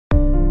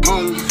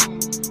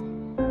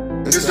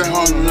It's that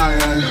Harlem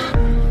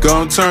life.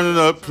 Gonna turn it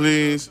up,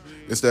 please.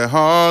 It's that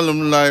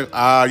Harlem life.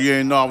 You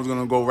ain't know I was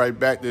gonna go right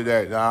back to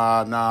that.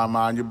 Nah,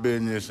 mind your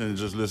business and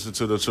just listen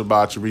to the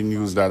debauchery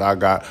news that I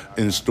got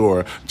in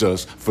store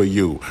just for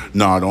you.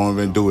 Nah, don't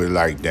even do it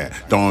like that.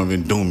 Don't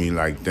even do me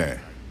like that.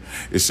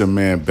 It's your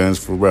man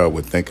Benz Pharrell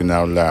with Thinking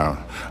Out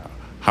Loud.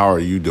 How are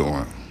you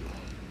doing?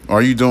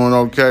 Are you doing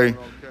okay?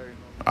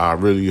 I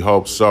really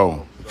hope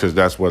so, because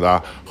that's what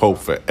I hope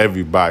for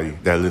everybody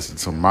that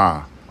listens to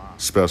my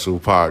special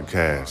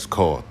podcast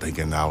called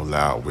Thinking Out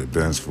Loud with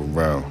Benz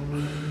Pharrell.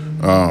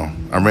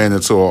 I ran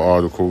into an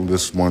article.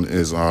 This one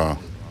is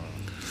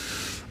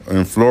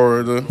in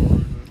Florida.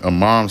 A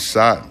mom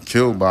shot,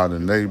 killed by the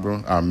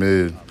neighbor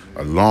amid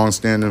a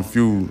long-standing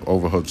feud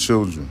over her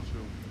children.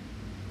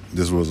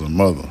 This was a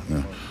mother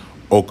in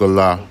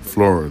Ocala,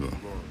 Florida.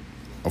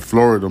 A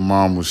Florida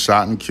mom was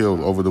shot and killed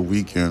over the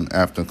weekend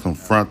after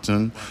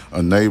confronting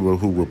a neighbor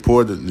who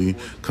reportedly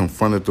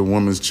confronted the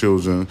woman's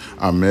children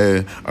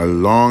amid a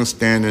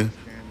long-standing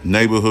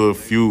neighborhood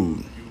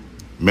feud.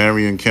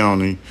 Marion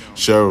County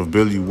Sheriff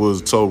Billy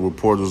Woods told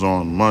reporters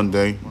on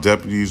Monday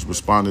deputies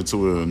responded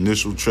to an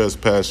initial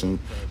trespassing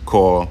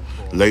call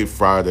late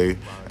Friday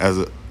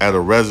at a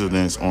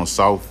residence on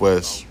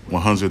Southwest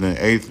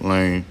 108th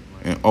Lane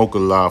in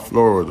Ocala,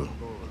 Florida.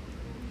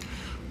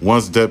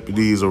 Once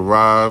deputies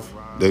arrived,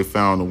 they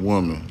found a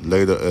woman,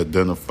 later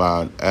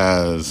identified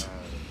as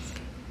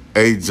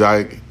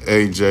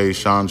AJ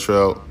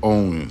Chantrell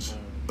Owens,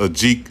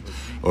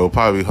 or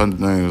probably her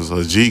name is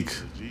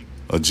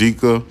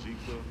Ajika.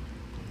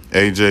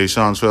 AJ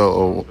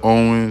Chantrell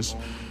Owens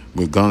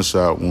with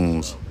gunshot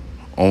wounds.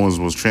 Owens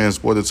was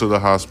transported to the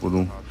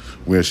hospital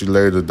where she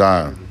later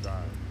died.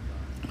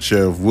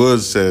 Sheriff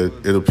Woods said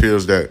it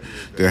appears that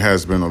there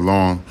has been a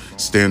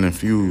long-standing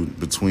feud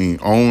between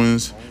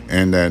Owens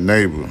and that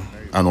neighbor.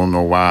 I don't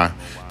know why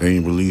they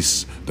didn't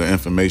release the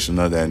information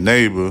of that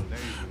neighbor,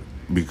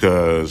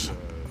 because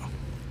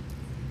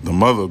the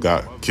mother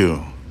got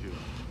killed.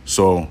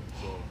 So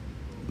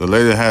the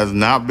lady has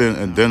not been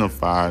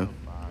identified.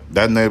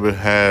 That neighbor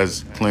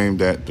has claimed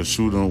that the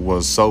shooting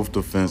was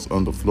self-defense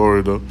under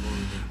Florida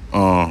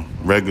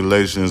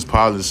regulations,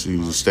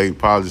 policies, state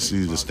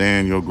policies, the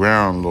stand your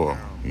ground law.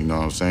 You know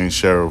what I'm saying?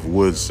 Sheriff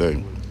Woods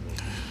said.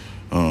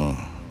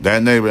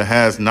 That neighbor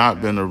has not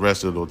been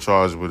arrested or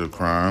charged with a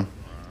crime.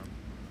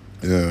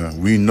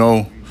 We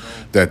know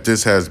that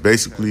this has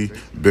basically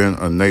been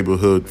a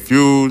neighborhood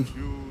feud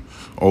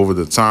over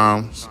the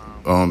times.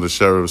 The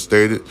sheriff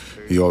stated.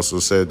 He also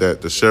said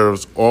that the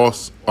sheriff's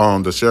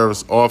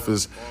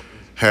office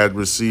had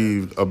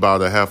received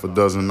about a half a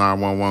dozen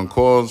 911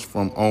 calls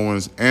from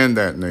Owens and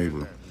that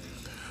neighbor.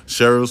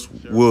 Sheriff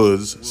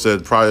Woods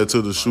said prior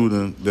to the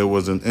shooting, there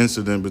was an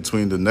incident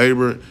between the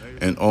neighbor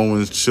and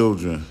Owens'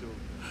 children.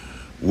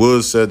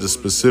 Woods said the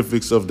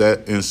specifics of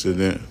that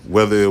incident,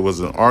 whether it was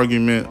an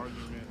argument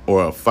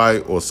or a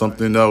fight or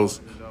something else,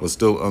 was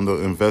still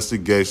under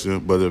investigation,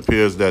 but it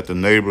appears that the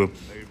neighbor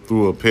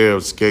threw a pair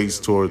of skates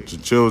toward the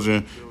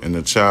children and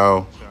the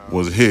child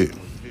was hit.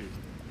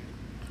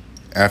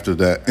 After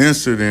that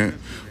incident,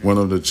 one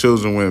of the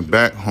children went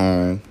back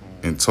home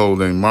and told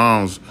their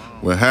moms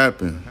what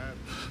happened.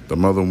 The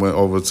mother went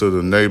over to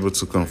the neighbor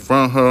to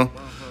confront her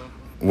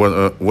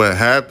what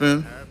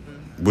happened,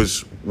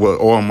 which what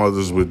all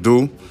mothers would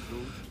do,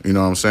 you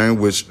know what I'm saying,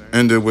 which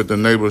ended with the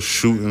neighbor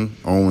shooting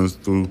Owens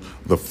through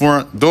the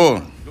front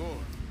door.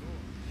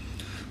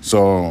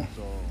 So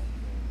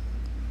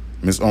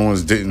Miss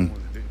Owens didn't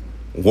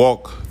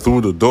walk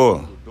through the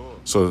door.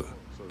 So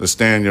the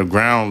stand your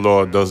ground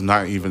law does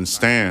not even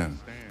stand,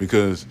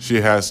 because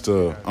she has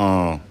to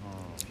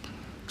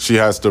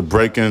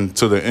break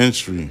into the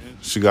entry.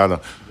 She gotta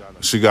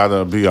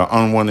be an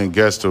unwanted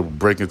guest to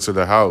break into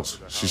the house.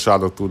 She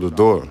shot her through the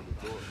door.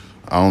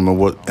 I don't know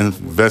what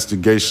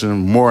investigation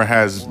more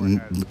has.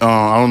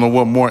 I don't know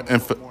what more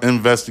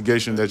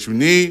investigation that you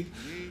need.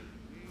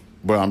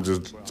 But I'm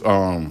just.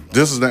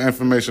 This is the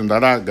information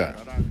that I got.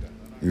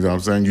 You know what I'm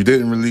saying? You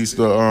didn't release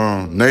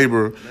the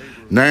neighbor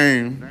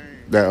name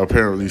that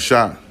apparently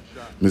shot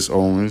Miss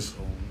Owens.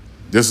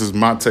 This is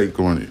my take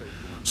on it.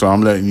 So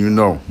I'm letting you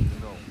know.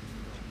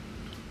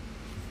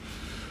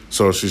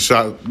 So she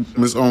shot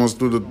Miss Owens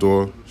through the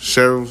door.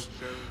 Sheriff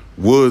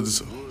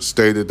Woods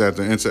stated that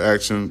the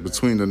interaction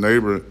between the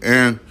neighbor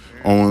and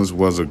Owens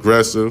was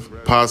aggressive,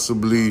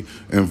 possibly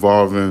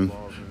involving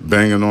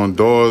banging on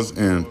doors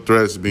and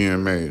threats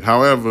being made.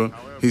 However,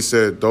 he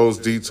said those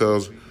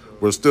details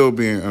were still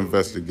being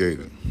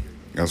investigated.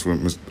 That's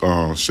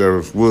what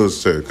Sheriff Woods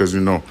said, because,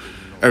 you know,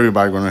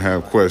 everybody going to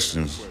have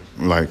questions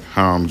like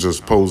how I'm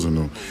just posing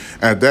them.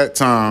 At that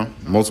time,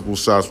 multiple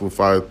shots were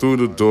fired through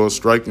the door,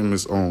 striking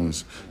Miss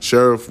Owens.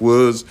 Sheriff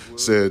Woods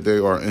said they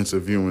are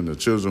interviewing the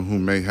children who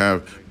may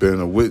have been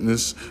a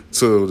witness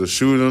to the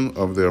shooting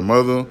of their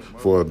mother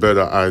for a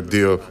better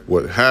idea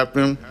what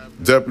happened.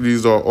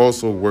 Deputies are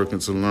also working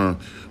to learn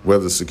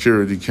whether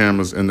security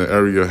cameras in the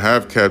area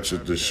have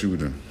captured the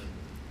shooting.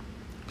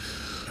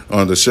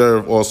 The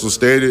sheriff also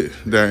stated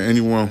that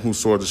anyone who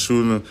saw the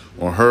shooting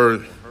or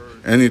heard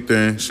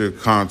anything should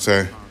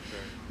contact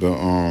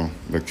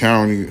the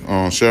county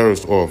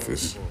sheriff's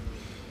office.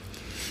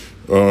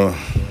 Uh,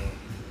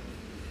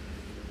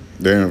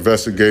 they're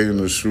investigating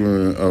the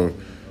shooting of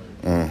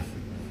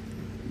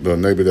the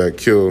neighbor that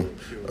killed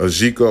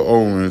Ajika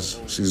Owens.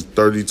 She's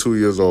 32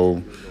 years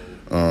old.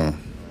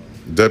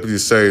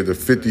 Deputies say the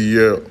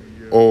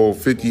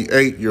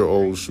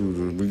 58-year-old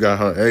shooter, we got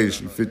her age,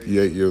 she's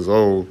 58 years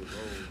old,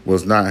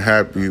 was not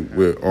happy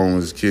with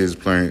Owens' kids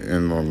playing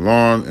in the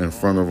lawn in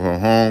front of her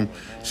home.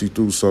 She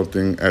threw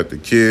something at the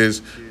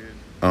kids.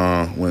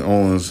 When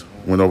Owens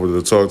went over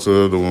to talk to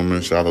her, the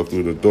woman shot her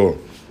through the door.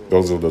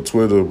 Those are the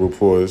Twitter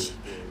reports.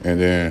 And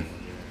then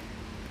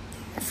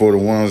for the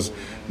ones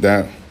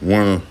that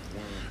want to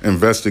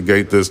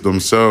investigate this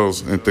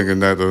themselves and thinking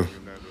that the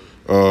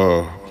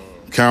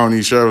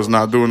county sheriff's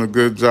not doing a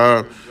good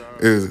job,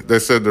 they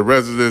said the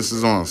residence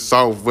is on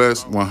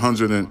Southwest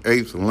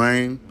 108th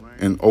Lane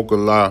in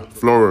Ocala,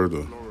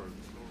 Florida.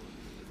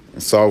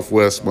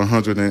 Southwest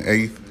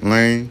 108th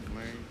Lane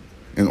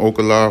in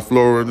Ocala,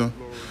 Florida.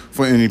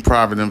 For any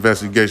private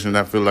investigation,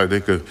 I feel like they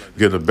could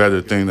get a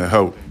better thing to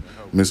help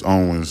Miss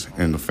Owens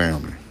and the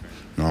family. You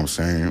know what I'm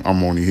saying?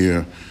 I'm only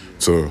here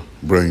to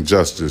bring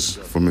justice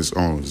for Miss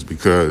Owens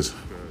because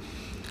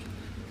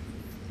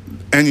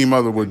any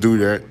mother would do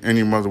that.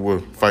 Any mother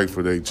would fight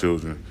for their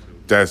children.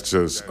 That's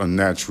just a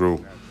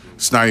natural.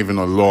 It's not even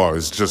a law.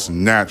 It's just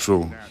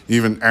natural.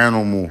 Even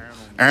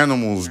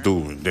animals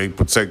do it. They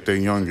protect their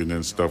youngin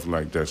and stuff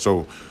like that.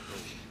 So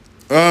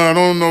I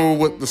don't know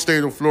what the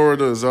state of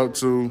Florida is up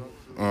to.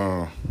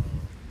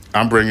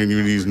 I'm bringing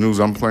you these news.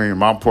 I'm playing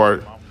my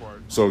part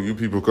so you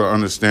people can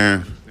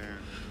understand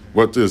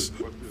what this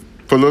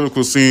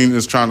political scene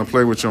is trying to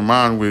play with your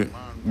mind with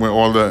when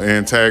all the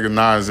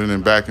antagonizing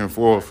and back and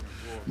forth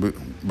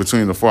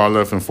between the far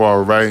left and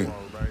far right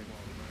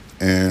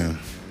and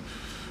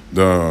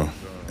the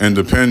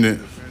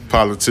independent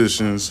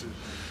politicians,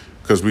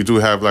 because we do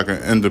have like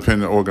an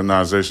independent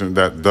organization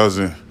that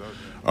doesn't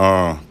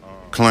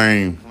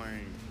claim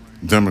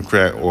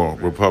Democrat or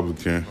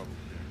Republican.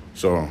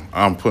 So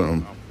I'm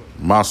putting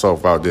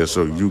myself out there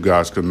so you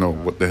guys can know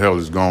what the hell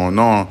is going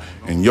on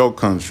in your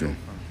country.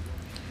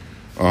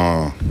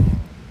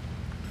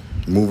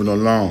 Moving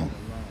along.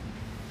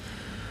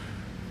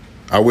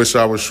 I wish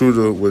our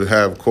shooter would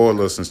have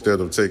called us instead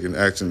of taking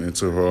action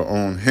into her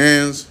own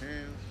hands.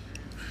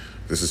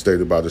 This is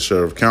stated by the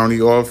Sheriff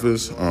County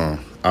office.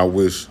 I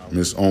wish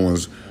Miss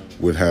Owens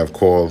would have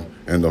called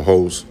and the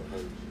host.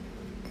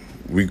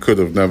 We could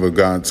have never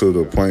gotten to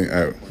the point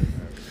at,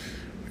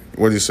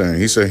 what he's saying?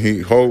 He said he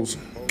hopes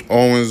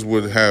Owens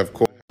would have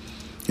called.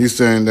 He's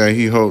saying that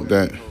he hoped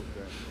that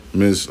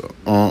Miss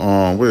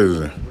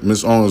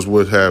Owens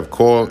would have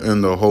called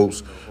in the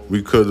hopes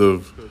we could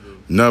have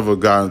never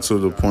gotten to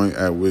the point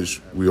at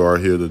which we are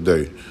here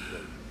today.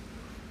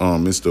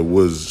 Mr.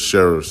 Woods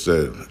Sheriff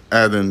said,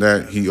 adding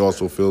that he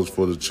also feels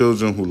for the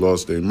children who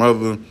lost their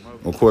mother.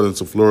 According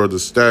to Florida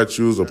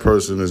statutes, a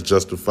person is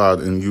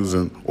justified in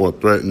using or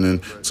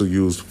threatening to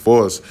use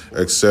force,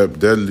 except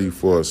deadly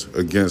force,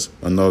 against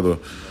another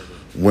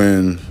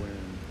when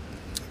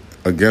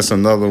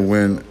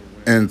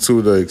and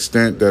to the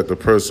extent that the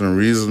person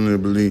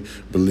reasonably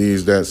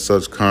believes that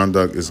such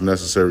conduct is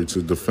necessary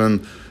to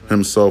defend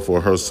himself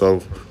or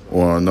herself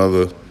or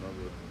another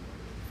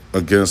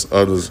against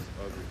others,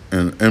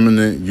 an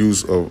imminent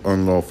use of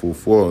unlawful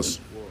force.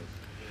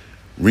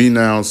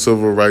 Renowned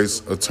civil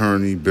rights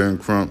attorney Ben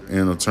Crump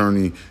and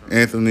attorney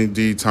Anthony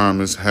D.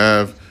 Thomas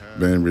have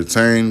been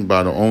retained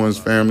by the Owens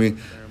family.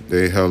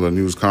 They held a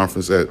news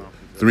conference at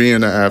 3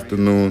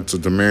 p.m. to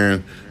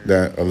demand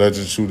that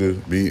alleged shooter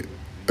be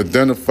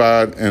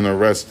identified and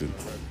arrested.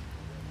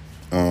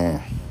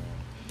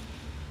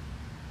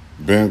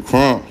 Ben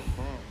Crump,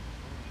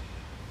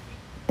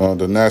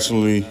 the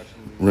nationally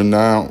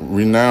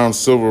renowned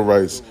civil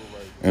rights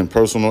and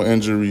personal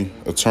injury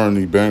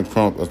attorney Ben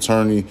Crump,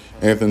 attorney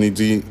Anthony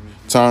D.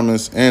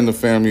 Thomas, and the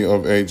family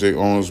of A.J.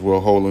 Owens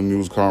will hold a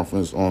news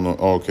conference on the...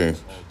 Okay,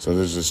 so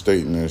they're just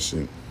stating that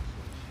shit.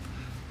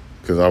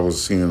 Because I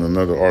was seeing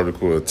another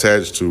article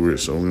attached to it,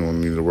 so we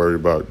don't need to worry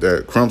about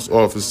that. Crump's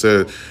office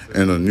said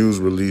in a news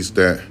release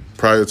that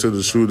prior to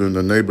the shooting,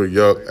 the neighbor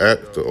yelled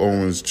at the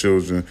Owens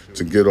children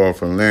to get off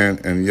her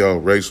land and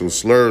yelled racial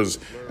slurs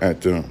at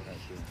them.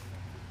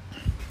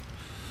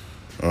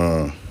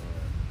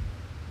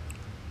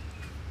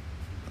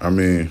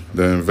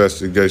 The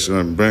investigation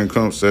of Ben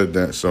Crump said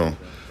that, so.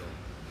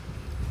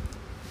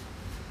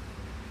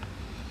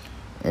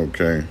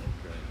 Okay.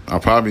 I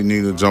probably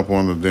need to jump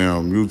on the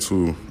damn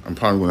YouTube. I'm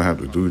probably going to have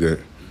to do that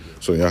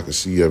so y'all can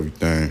see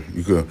everything.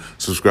 You could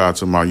subscribe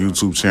to my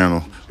YouTube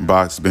channel,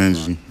 Box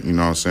Benji. You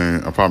know what I'm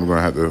saying? I'm probably going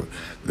to have to,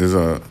 there's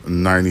a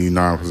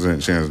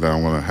 99% chance that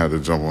I'm going to have to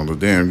jump on the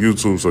damn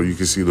YouTube so you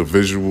can see the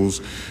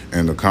visuals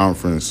and the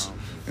conference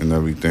and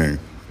everything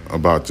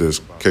about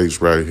this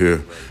case right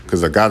here,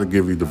 because I got to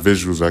give you the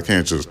visuals. I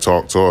can't just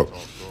talk.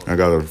 I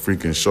got to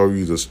freaking show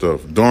you the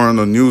stuff. During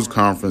a news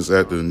conference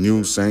at the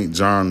New St.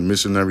 John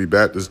Missionary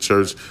Baptist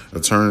Church,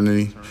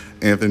 attorney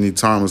Anthony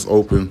Thomas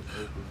opened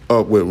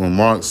up with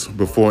remarks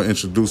before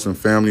introducing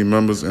family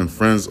members and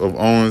friends of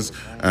Owens,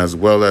 as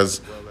well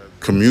as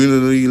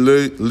community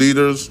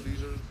leaders.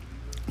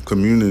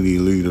 Community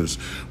leaders.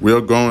 We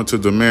are going to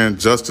demand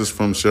justice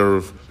from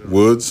Sheriff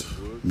Woods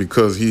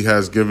because he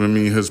has given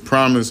me his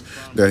promise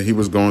that he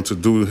was going to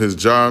do his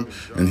job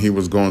and he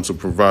was going to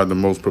provide the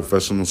most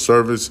professional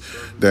service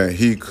that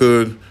he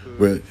could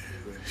with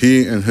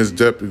he and his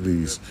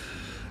deputies.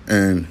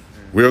 And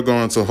we're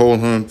going to hold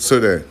him to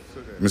that.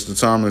 Mr.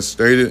 Thomas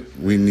stated,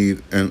 we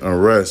need an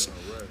arrest.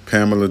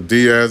 Pamela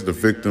Diaz, the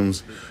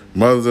victim's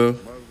mother,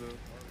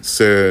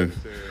 said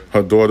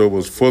her daughter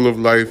was full of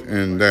life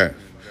and that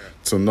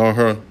to know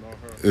her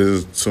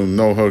is to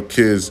know her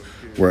kids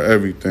were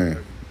everything.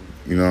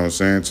 You know what I'm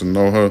saying? To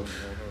know her,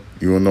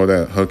 you will know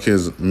that her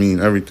kids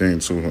mean everything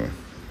to her.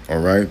 All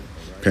right?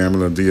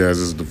 Pamela Diaz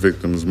is the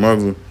victim's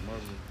mother.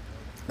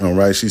 All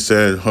right? She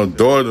said her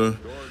daughter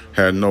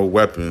had no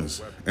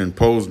weapons and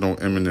posed no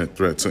imminent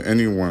threat to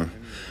anyone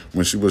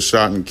when she was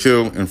shot and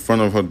killed in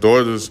front of her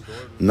daughter's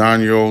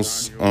 9-year-old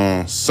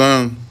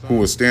son, who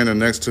was standing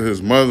next to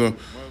his mother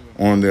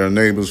on their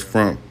neighbor's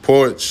front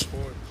porch.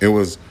 It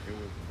was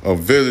a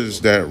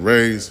village that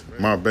raised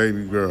my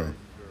baby girl.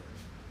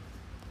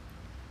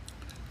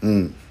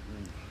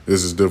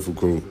 This is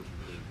difficult.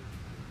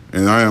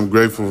 And I am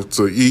grateful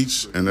to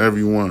each and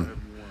every one.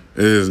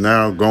 It is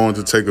now going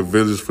to take a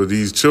village for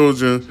these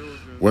children.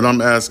 What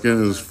I'm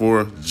asking is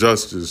for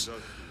justice.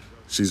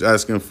 She's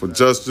asking for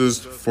justice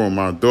for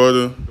my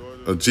daughter,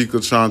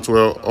 Ajika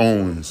Chantrell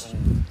Owens.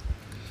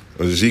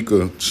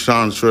 Ajika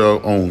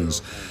Chantrell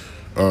Owens.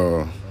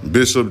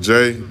 Bishop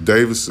J.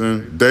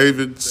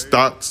 David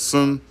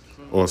Stockton,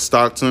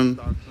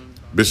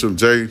 Bishop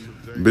J.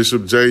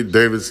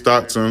 David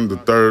Stockton, the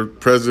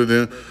third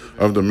president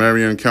of the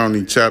Marion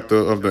County chapter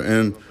of the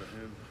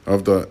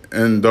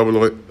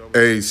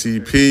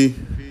NAACP,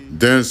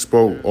 then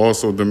spoke,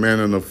 also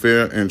demanding a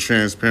fair and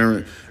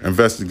transparent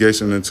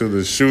investigation into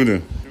the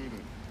shooting.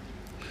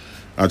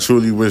 I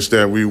truly wish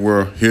that we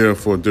were here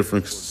for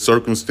different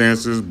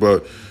circumstances,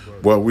 but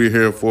what we're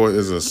here for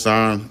is a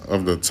sign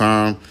of the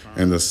time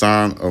and the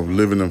sign of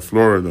living in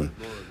Florida,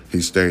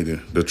 he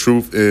stated. The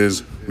truth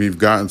is, we've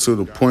gotten to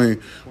the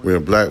point where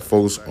black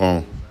folks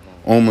are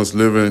almost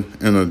living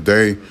in a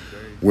day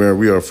where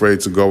we are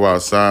afraid to go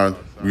outside.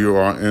 We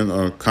are in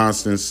a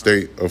constant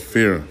state of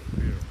fear.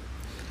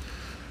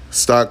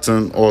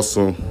 Stockton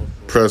also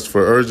pressed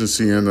for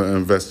urgency in the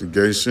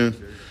investigation.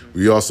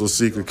 We also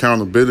seek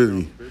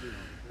accountability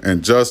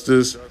and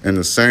justice and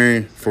the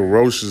same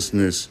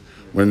ferociousness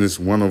when it's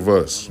one of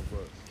us.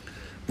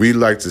 We'd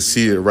like to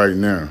see it right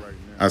now.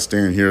 I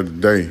stand here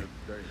today.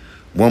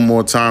 One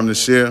more time to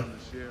share.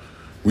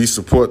 We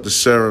support the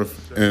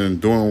sheriff in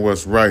doing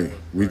what's right.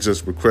 We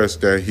just request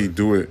that he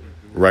do it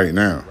right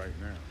now.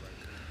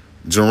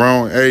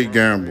 Jerome A.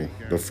 Gamble,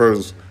 the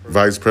first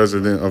vice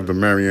president of the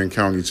Marion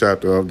County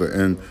chapter of the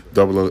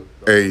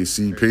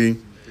NAACP,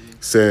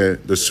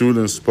 said the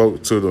shooting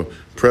spoke to the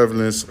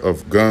prevalence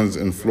of guns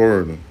in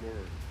Florida.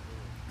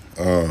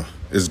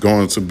 It's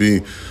going to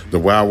be the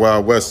Wild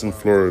Wild West in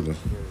Florida,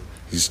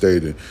 he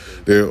stated.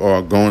 They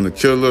are going to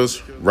kill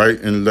us right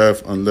and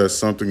left unless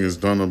something is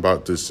done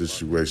about this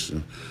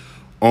situation.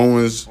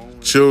 Owens'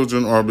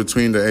 children are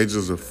between the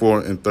ages of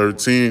 4 and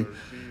 13.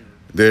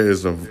 There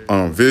is a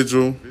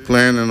vigil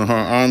planned in her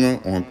honor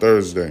on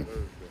Thursday.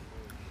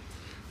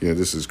 Yeah,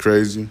 this is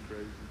crazy.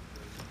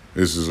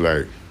 This is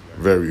like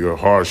very a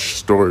harsh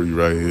story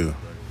right here.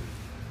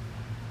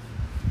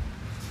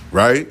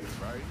 Right?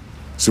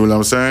 See what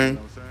I'm saying?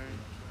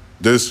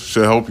 This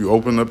should help you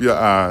open up your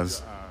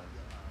eyes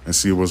and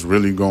see what's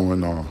really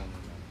going on.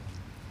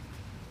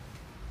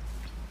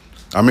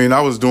 I mean,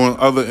 I was doing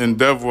other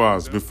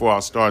endeavors before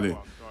I started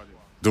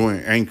doing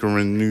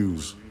anchoring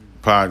news,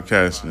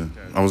 podcasting.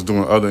 I was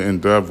doing other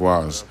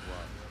endeavors.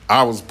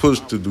 I was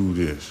pushed to do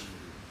this.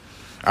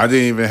 I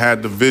didn't even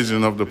have the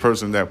vision of the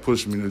person that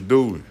pushed me to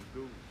do it.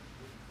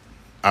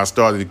 I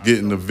started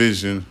getting the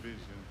vision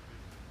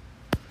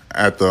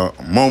at the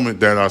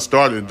moment that I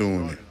started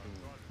doing it.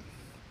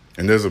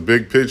 And there's a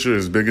big picture,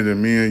 it's bigger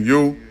than me and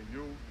you.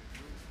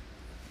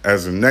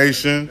 As a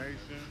nation,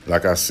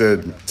 like I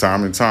said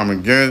time and time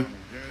again,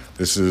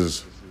 this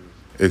is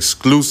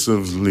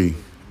exclusively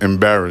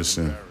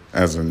embarrassing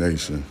as a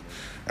nation,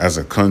 as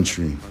a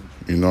country,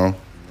 you know?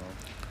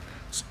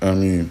 I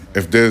mean,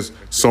 if there's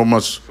so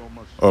much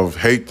of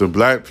hate to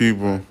black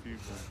people,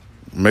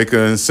 make an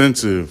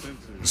incentive,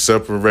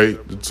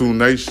 separate the two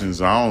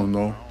nations, I don't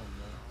know,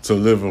 to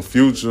live a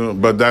future,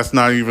 but that's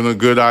not even a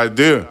good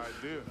idea.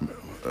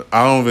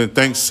 I don't even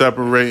think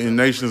separating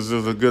nations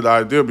is a good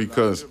idea,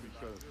 because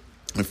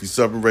if you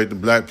separate the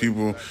black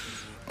people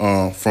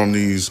from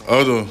these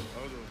other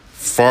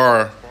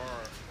far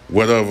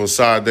whatever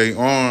side they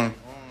on,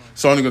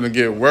 it's only going to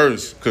get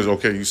worse, because,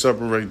 okay, you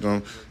separate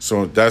them,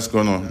 so that's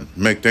going to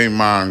make their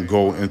mind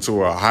go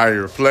into a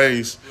higher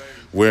place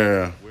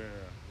where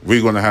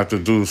we're going to have to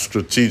do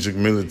strategic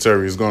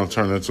military. It's going to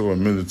turn into a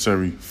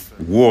military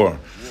war,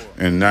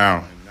 and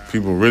now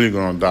people really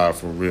going to die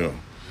for real.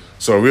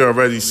 So we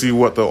already see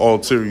what the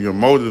ulterior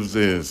motives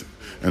is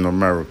in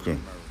America.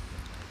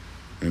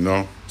 You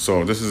know?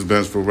 So this is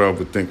Ben's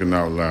Forever Thinking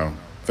Out Loud.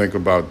 Think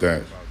about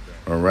that.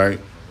 All right?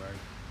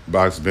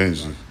 Box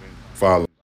Benji. Follow.